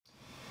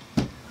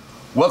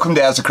Welcome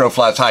to As the Crow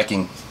Flies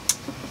Hiking.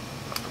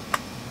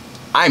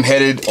 I'm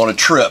headed on a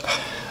trip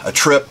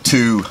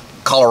to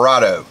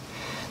Colorado,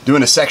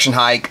 doing a section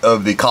hike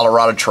of the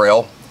Colorado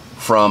Trail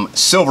from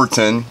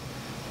Silverton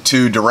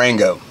to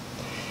Durango.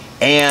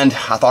 And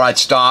I thought I'd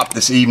stop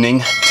this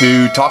evening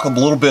to talk a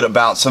little bit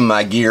about some of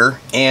my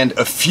gear and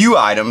a few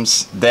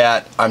items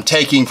that I'm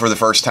taking for the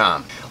first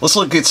time. Let's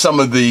look at some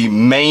of the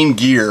main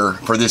gear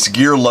for this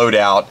gear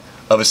loadout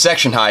of a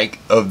section hike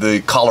of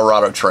the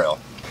Colorado Trail.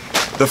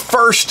 The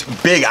first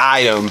big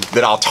item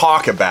that I'll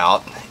talk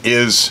about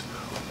is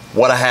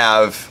what I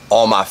have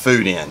all my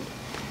food in,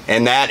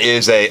 and that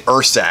is a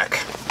Ursack.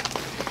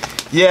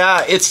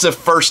 Yeah, it's the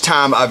first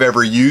time I've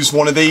ever used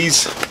one of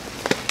these.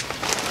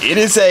 It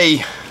is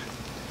a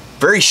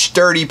very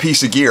sturdy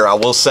piece of gear, I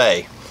will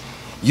say.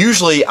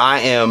 Usually I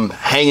am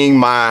hanging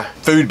my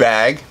food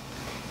bag,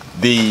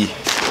 the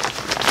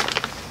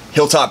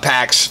Hilltop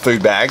Packs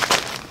food bag,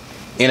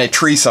 in a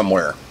tree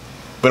somewhere.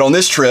 But on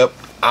this trip,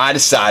 I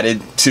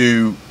decided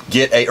to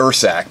get a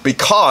Ursack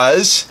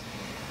because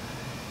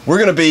we're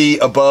gonna be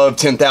above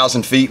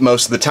 10,000 feet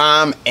most of the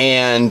time,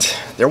 and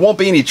there won't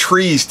be any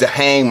trees to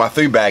hang my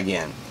food bag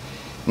in.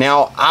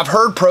 Now, I've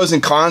heard pros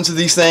and cons of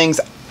these things.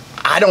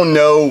 I don't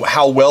know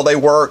how well they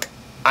work.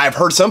 I've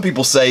heard some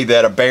people say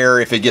that a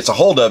bear, if it gets a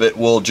hold of it,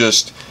 will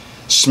just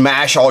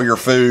smash all your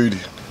food.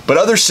 But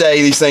others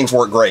say these things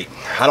work great.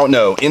 I don't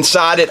know.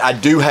 Inside it, I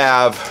do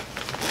have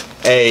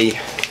a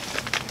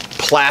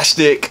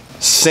plastic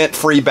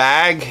scent-free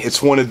bag.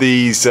 It's one of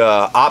these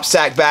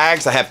Opsack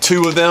bags. I have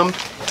two of them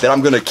that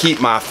I'm gonna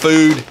keep my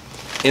food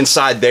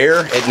inside there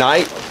at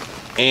night.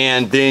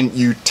 And then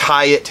you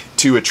tie it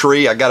to a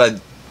tree. I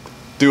gotta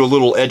do a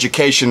little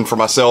education for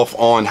myself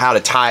on how to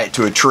tie it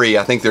to a tree.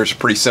 I think there's a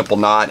pretty simple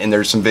knot, and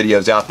there's some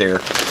videos out there.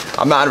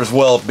 I might as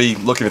well be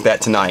looking at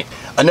that tonight.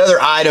 Another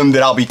item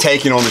that I'll be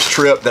taking on this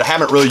trip that I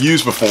haven't really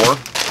used before,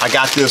 I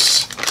got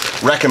this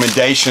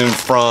recommendation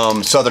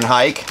from Southern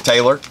Hike,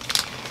 Taylor.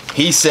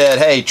 He said,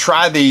 hey,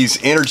 try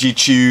these energy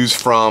chews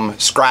from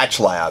Scratch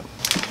Lab.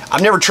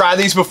 I've never tried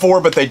these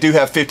before, but they do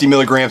have 50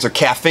 milligrams of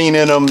caffeine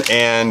in them,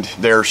 and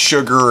they're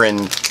sugar and,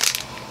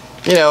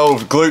 you know,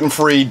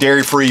 gluten-free,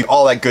 dairy-free,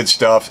 all that good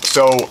stuff.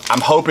 So I'm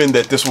hoping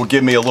that this will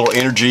give me a little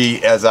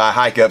energy as I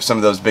hike up some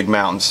of those big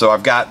mountains. So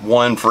I've got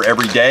one for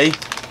every day,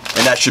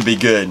 and that should be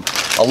good.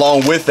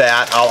 Along with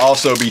that, I'll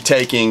also be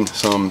taking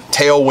some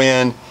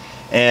Tailwind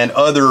and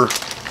other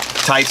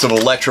types of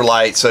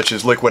electrolytes, such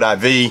as Liquid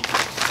IV,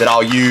 that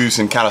I'll use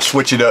and kind of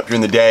switch it up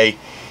during the day,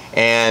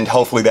 and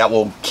hopefully that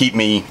will keep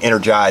me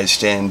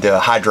energized and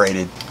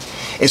hydrated.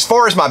 As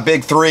far as my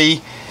big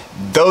three,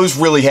 those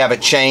really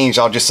haven't changed.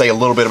 I'll just say a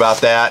little bit about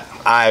that.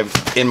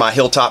 In my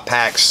Hilltop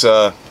Packs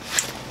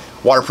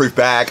waterproof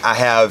bag, I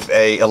have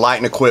a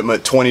Light &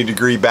 Equipment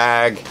 20-degree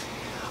bag.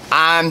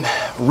 I'm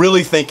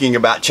really thinking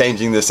about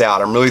changing this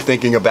out. I'm really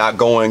thinking about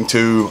going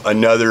to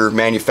another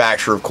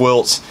manufacturer of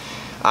quilts.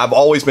 I've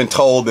always been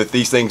told that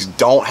these things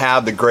don't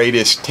have the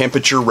greatest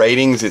temperature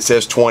ratings. It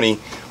says 20,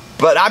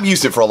 but I've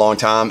used it for a long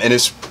time and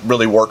it's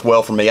really worked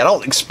well for me. I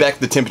don't expect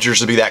the temperatures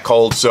to be that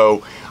cold,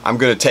 so I'm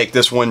gonna take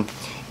this one.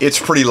 It's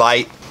pretty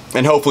light,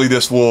 and hopefully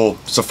this will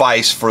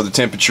suffice for the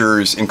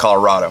temperatures in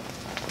Colorado.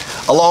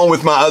 Along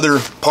with my other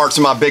parts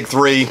of my big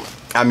three,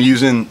 I'm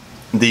using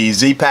the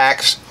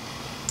Zpacks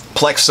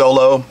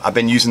Flexsolar. I've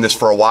been using this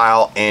for a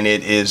while, and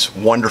it is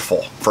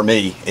wonderful for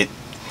me. It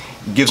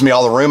gives me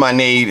all the room I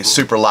need. It's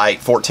super light,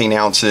 14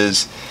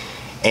 ounces,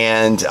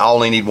 and I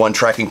only need one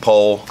trekking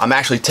pole. I'm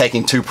actually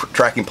taking two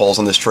trekking poles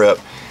on this trip,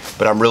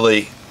 but I'm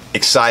really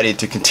excited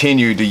to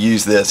continue to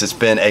use this. It's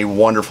been a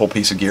wonderful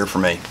piece of gear for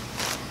me.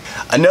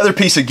 Another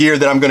piece of gear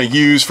that I'm going to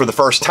use for the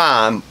first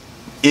time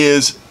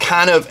is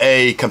kind of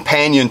a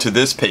companion to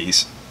this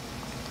piece.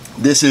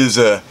 This is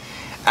a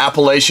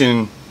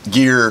Appalachian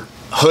Gear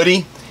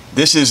hoodie.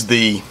 This is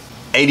the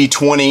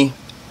 80-20,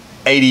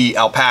 80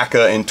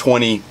 alpaca and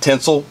 20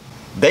 tinsel.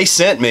 They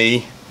sent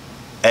me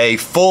a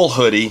full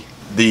hoodie,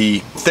 the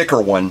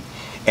thicker one,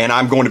 and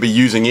I'm going to be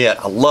using it.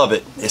 I love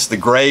it. It's the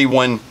gray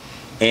one,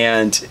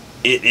 and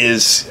it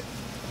is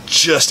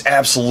just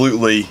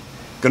absolutely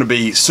going to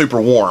be super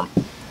warm.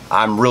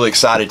 I'm really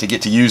excited to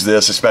get to use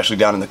this, especially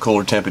down in the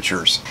cooler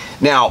temperatures.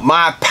 Now,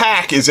 my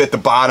pack is at the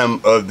bottom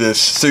of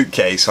this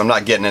suitcase. I'm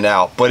not getting it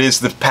out, but it's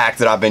the pack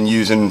that I've been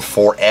using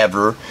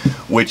forever,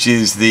 which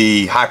is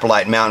the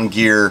Hyperlite Mountain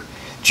Gear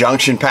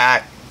Junction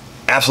pack.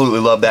 Absolutely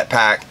love that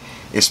pack.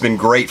 It's been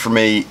great for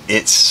me.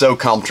 It's so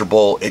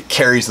comfortable. It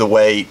carries the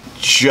weight,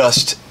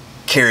 just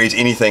carries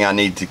anything I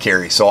need to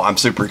carry. So I'm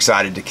super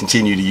excited to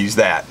continue to use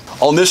that.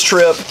 On this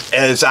trip,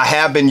 as I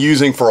have been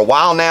using for a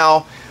while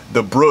now,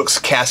 the Brooks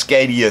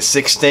Cascadia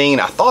 16.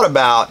 I thought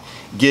about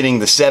getting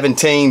the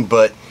 17,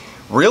 but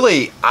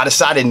really I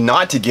decided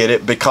not to get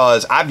it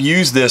because I've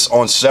used this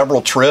on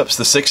several trips,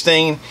 the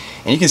 16,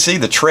 and you can see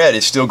the tread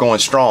is still going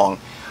strong.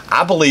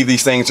 I believe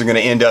these things are going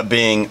to end up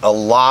being a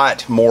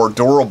lot more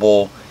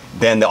durable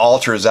than the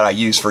Ultras that I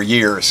used for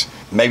years.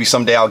 Maybe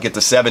someday I'll get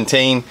the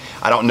 17.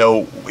 I don't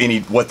know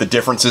what the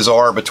differences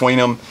are between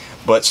them,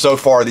 But so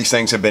far these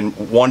things have been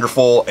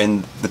wonderful,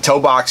 and the toe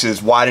box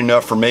is wide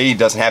enough for me,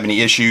 doesn't have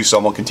any issues, so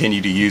I'm gonna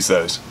continue to use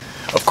those.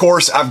 Of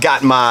course, I've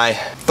got my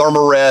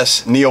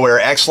Thermarest Neo Air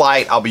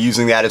Xlite. I'll be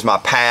using that as my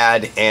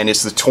pad, and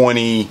it's the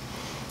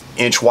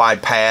 20-inch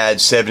wide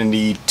pad,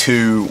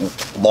 72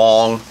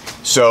 long.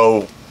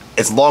 So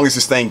as long as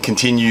this thing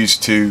continues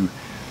to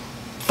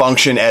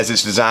function as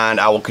it's designed,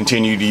 I will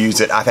continue to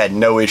use it. I've had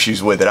no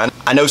issues with it.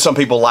 I know some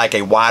people like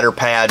a wider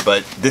pad,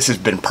 but this has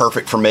been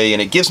perfect for me,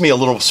 and it gives me a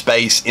little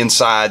space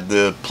inside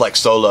the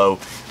Flexsolar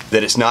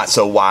that it's not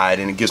so wide,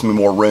 and it gives me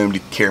more room to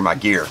carry my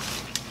gear.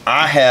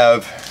 I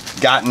have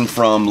gotten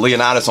from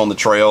Leonidas on the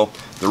trail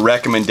the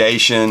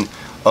recommendation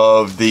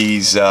of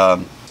these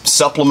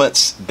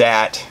supplements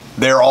that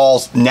they're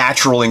all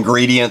natural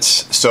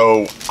ingredients,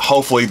 so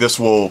hopefully this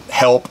will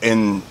help.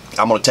 And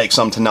I'm going to take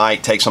some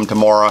tonight, take some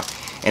tomorrow,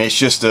 and it's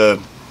just a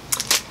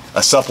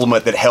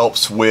supplement that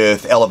helps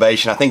with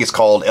elevation. I think it's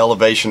called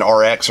Elevation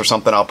RX or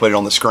something. I'll put it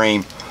on the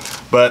screen,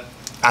 but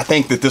I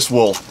think that this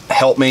will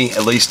help me.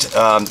 At least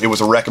it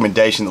was a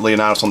recommendation that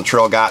Leonidas on the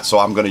trail got, so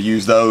I'm going to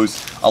use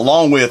those.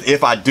 Along with,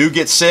 if I do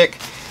get sick,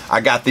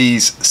 I got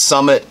these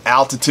Summit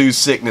Altitude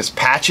Sickness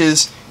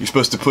patches. You're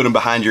supposed to put them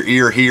behind your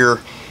ear here,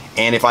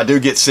 and if I do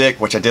get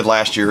sick, which I did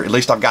last year, at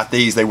least I've got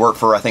these. They work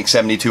for, I think,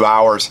 72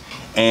 hours,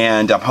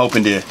 and I'm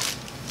hoping to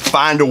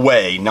find a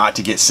way not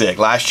to get sick.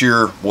 Last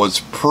year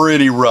was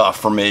pretty rough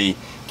for me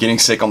getting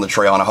sick on the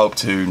trail, and I hope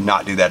to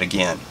not do that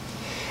again.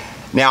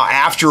 Now,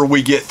 after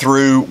we get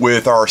through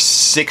with our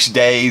 6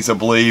 days, I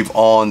believe,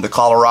 on the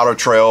Colorado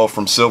Trail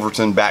from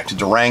Silverton back to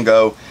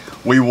Durango,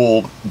 we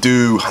will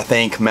do, I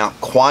think, Mount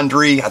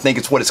Quandary, I think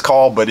it's what it's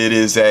called, but it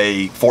is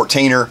a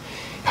 14er.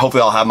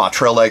 Hopefully I'll have my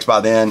trail legs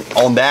by then.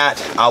 On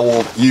that, I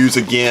will use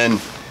again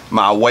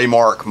my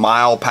Waymark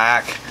mile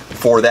pack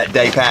for that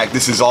day pack.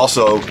 This is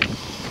also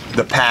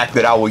the pack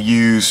that I will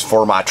use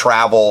for my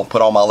travel,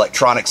 put all my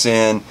electronics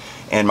in,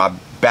 and my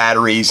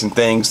batteries and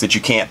things that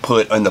you can't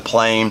put on the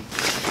plane.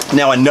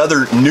 Now,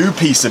 another new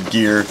piece of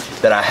gear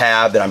that I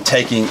have that I'm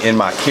taking in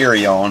my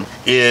carry-on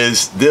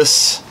is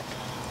this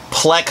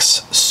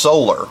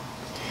Flexsolar.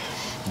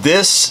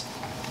 This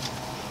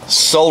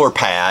solar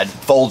pad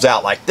folds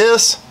out like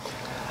this.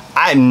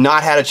 I have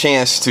not had a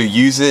chance to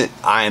use it.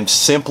 I am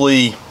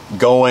simply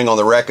going on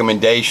the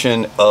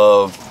recommendation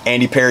of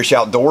Andy Parrish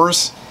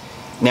Outdoors.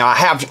 Now, I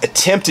have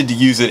attempted to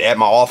use it at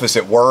my office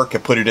at work. I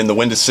put it in the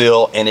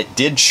windowsill, and it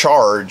did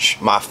charge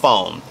my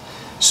phone.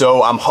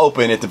 So I'm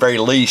hoping at the very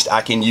least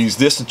I can use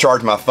this to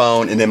charge my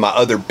phone, and then my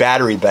other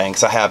battery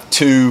banks. I have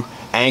two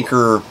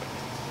Anker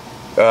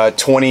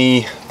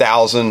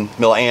 20,000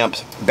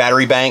 milliamp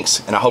battery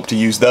banks, and I hope to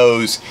use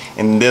those,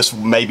 and this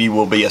maybe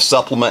will be a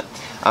supplement.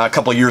 A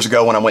couple of years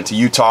ago when I went to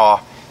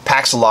Utah,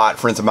 Packs a Lot,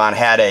 friends of mine,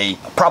 had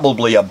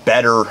probably a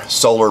better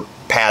solar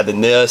pad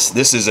than this.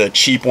 This is a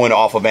cheap one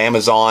off of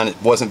Amazon.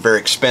 It wasn't very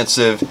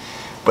expensive,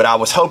 but I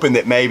was hoping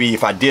that maybe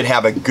if I did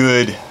have a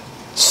good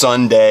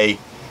sun day,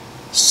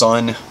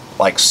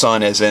 like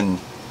sun as in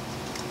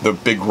the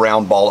big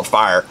round ball of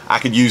fire, I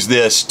could use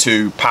this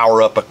to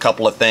power up a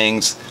couple of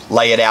things,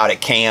 lay it out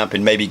at camp,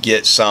 and maybe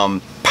get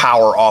some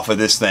power off of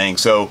this thing.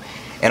 So,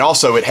 and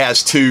also it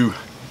has two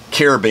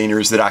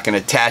carabiners that I can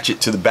attach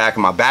it to the back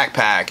of my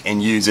backpack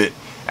and use it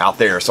out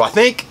there. So I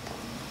think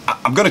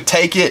I'm gonna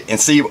take it and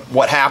see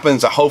what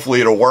happens.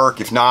 Hopefully it'll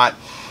work. If not,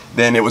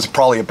 then it was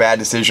probably a bad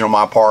decision on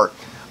my part.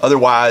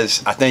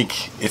 Otherwise, I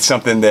think it's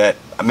something that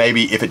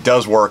maybe if it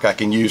does work, I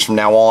can use from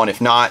now on.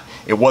 If not,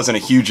 it wasn't a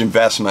huge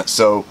investment,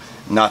 so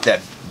not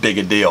that big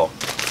a deal.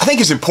 I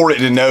think it's important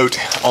to note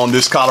on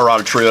this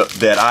Colorado trip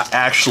that I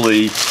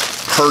actually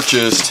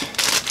purchased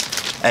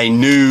a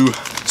new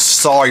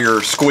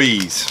Sawyer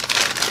squeeze.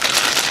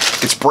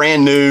 It's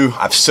brand new.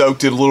 I've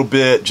soaked it a little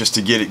bit just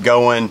to get it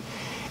going,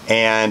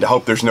 and I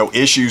hope there's no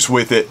issues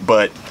with it.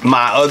 But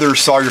my other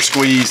Sawyer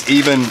squeeze,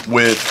 even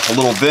with a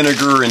little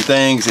vinegar and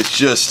things, it's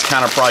just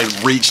kind of probably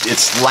reached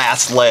its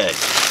last leg.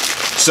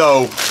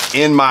 So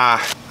in my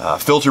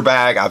filter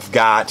bag, I've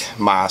got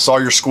my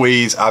Sawyer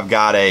squeeze. I've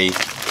got a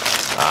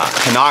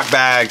Canuck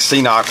bag,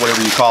 CNOC,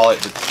 whatever you call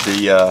it,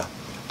 the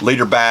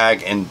liter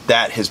bag, and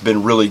that has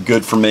been really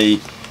good for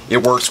me.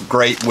 It works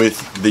great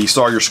with the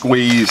Sawyer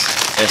squeeze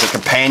as a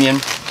companion.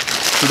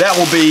 So that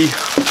will be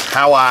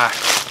how I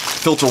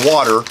filter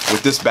water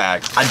with this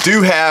bag. I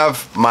do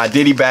have my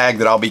Diddy bag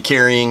that I'll be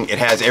carrying. It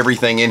has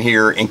everything in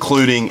here,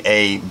 including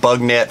a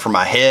bug net for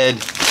my head.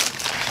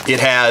 It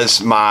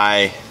has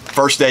my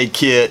first aid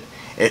kit.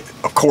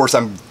 Of course,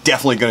 I'm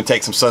definitely going to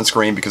take some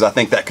sunscreen because I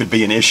think that could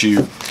be an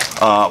issue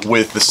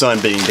with the sun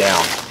being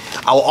down.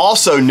 I will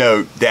also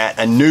note that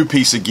a new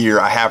piece of gear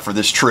I have for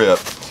this trip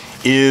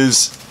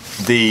is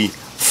the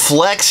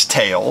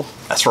Flextail,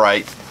 that's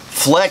right,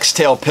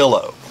 Flextail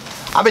Pillow.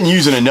 I've been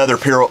using another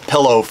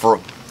pillow for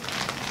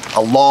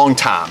a long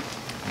time,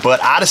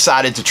 but I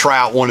decided to try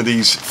out one of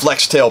these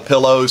Flextail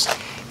pillows,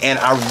 and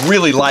I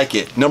really like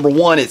it. Number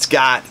one, it's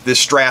got this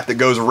strap that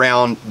goes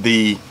around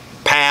the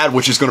pad,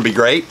 which is going to be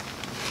great,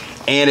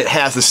 and it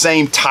has the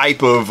same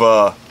type of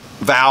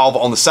valve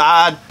on the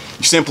side.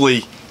 You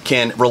simply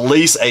can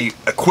release a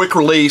quick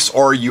release,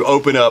 or you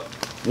open up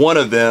one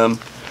of them.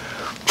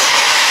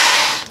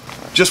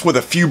 Just with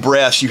a few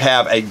breaths, you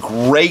have a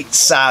great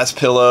size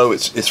pillow.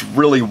 It's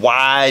really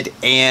wide,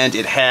 and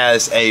it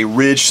has a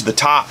ridge to the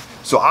top.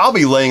 So I'll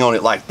be laying on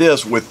it like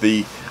this with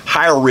the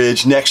higher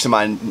ridge next to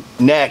my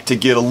neck to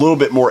get a little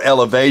bit more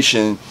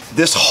elevation.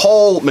 This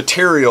whole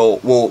material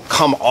will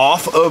come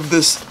off of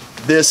this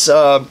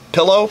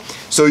pillow,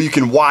 so you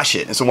can wash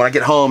it. And so when I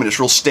get home and it's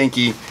real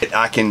stinky,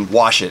 I can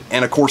wash it.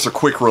 And of course, a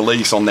quick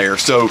release on there.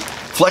 So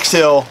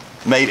Flextail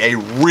made a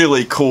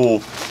really cool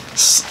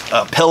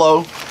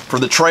pillow for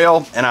the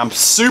trail, and I'm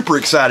super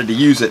excited to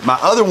use it. My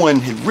other one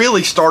had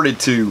really started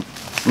to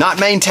not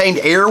maintain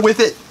air with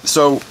it,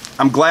 so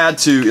I'm glad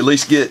to at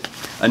least get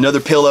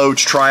another pillow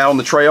to try out on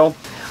the trail.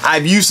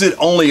 I've used it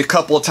only a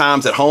couple of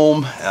times at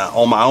home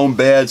on my own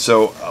bed,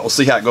 so we'll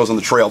see how it goes on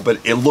the trail, but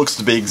it looks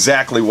to be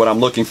exactly what I'm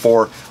looking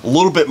for. A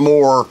little bit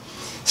more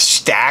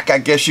stack, I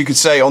guess you could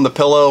say, on the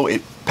pillow.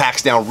 It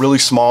packs down really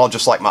small,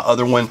 just like my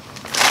other one.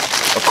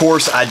 Of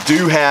course, I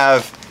do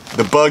have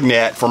the bug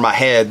net for my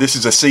head. This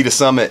is a Sea to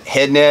Summit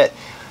head net,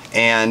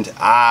 and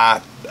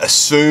I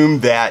assume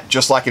that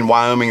just like in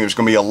Wyoming, there's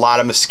going to be a lot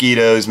of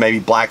mosquitoes, maybe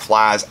black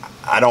flies.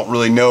 I don't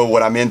really know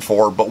what I'm in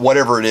for, but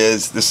whatever it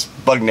is, this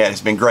bug net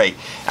has been great.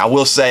 I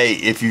will say,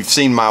 if you've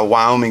seen my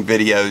Wyoming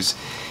videos,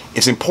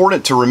 it's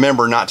important to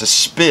remember not to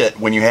spit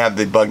when you have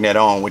the bug net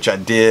on, which I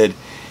did,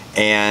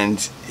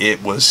 and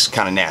it was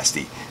kind of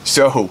nasty.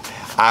 So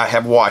I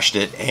have washed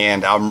it,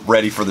 and I'm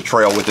ready for the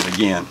trail with it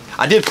again.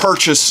 I did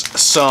purchase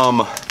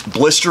some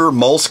blister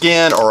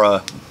moleskin, or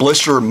a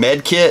blister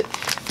med kit.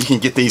 You can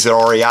get these at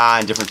REI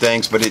and different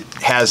things, but it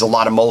has a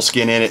lot of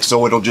moleskin in it,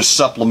 so it'll just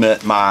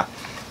supplement my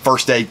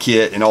first aid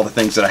kit and all the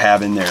things that I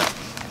have in there.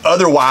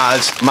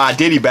 Otherwise, my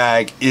ditty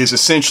bag is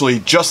essentially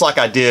just like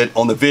I did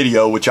on the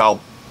video, which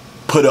I'll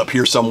put up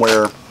here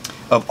somewhere,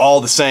 of all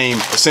the same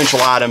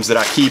essential items that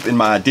I keep in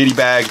my ditty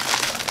bag.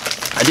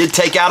 I did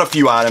take out a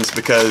few items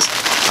because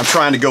I'm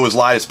trying to go as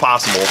light as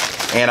possible,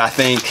 and I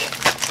think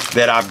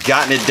that I've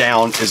gotten it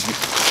down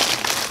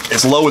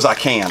as low as I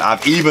can.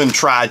 I've even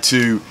tried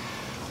to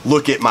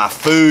look at my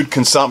food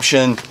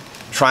consumption,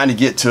 trying to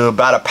get to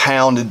about a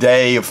pound a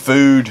day of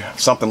food,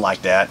 something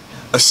like that.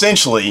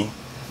 Essentially,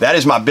 that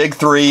is my big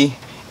three,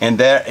 and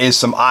that is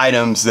some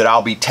items that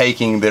I'll be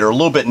taking that are a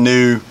little bit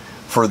new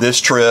for this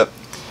trip.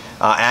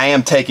 I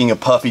am taking a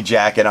puffy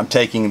jacket. I'm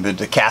taking the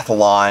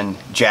Decathalon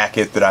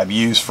jacket that I've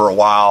used for a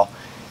while.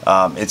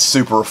 It's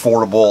super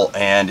affordable,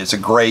 and it's a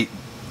great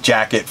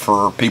jacket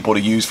for people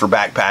to use for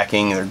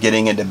backpacking. They're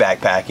getting into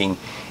backpacking,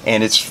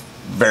 and it's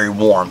very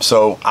warm.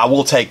 So I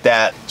will take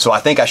that. So I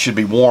think I should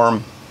be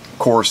warm. Of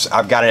course,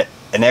 I've got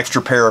an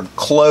extra pair of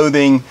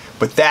clothing,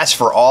 but that's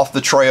for off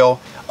the trail.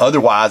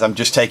 Otherwise, I'm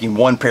just taking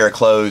one pair of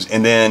clothes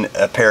and then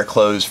a pair of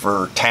clothes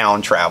for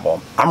town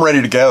travel. I'm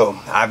ready to go.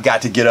 I've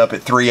got to get up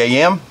at 3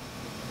 a.m.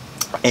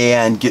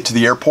 and get to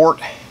the airport.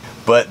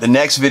 But the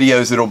next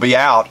videos that'll be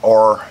out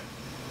are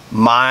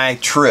my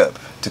trip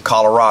to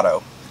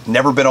Colorado.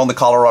 Never been on the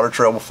Colorado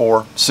Trail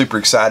before. Super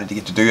excited to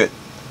get to do it.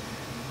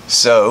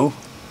 So,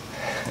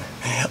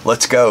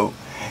 let's go.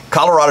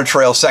 Colorado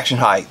Trail section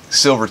hike,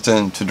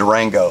 Silverton to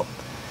Durango.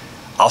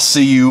 I'll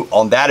see you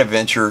on that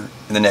adventure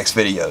in the next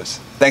videos.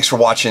 Thanks for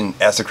watching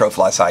As the Crow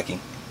Flies Hiking.